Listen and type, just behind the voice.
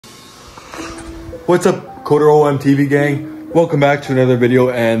What's up, Kotaro TV gang? Welcome back to another video,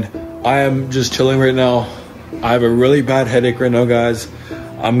 and I am just chilling right now. I have a really bad headache right now, guys.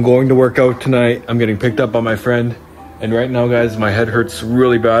 I'm going to work out tonight. I'm getting picked up by my friend, and right now, guys, my head hurts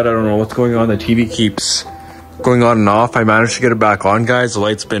really bad. I don't know what's going on. The TV keeps going on and off. I managed to get it back on, guys. The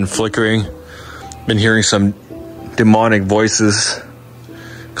light's been flickering. Been hearing some demonic voices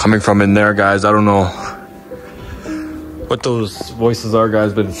coming from in there, guys. I don't know what those voices are,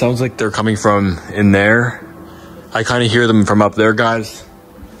 guys, but it sounds like they're coming from in there. I kind of hear them from up there, guys.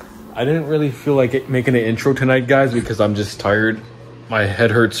 I didn't really feel like making an intro tonight, guys, because I'm just tired. My head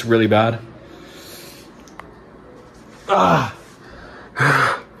hurts really bad.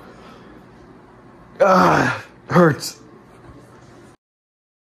 Hurts.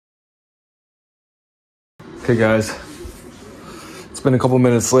 Okay, guys. It's been a couple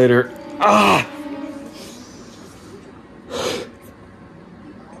minutes later.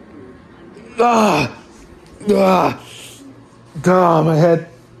 My head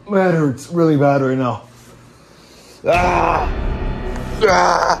hurts really bad right now.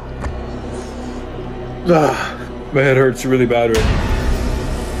 My head hurts really bad right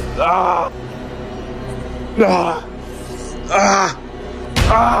now.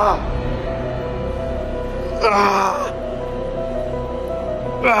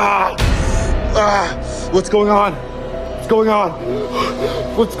 What's going on? What's going on?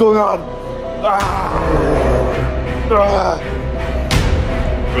 What's going on?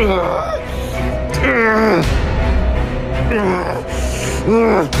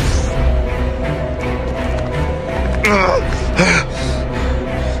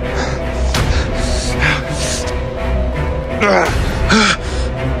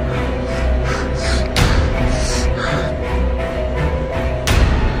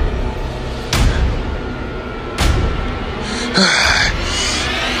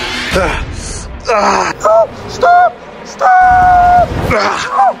 Stop! Stop!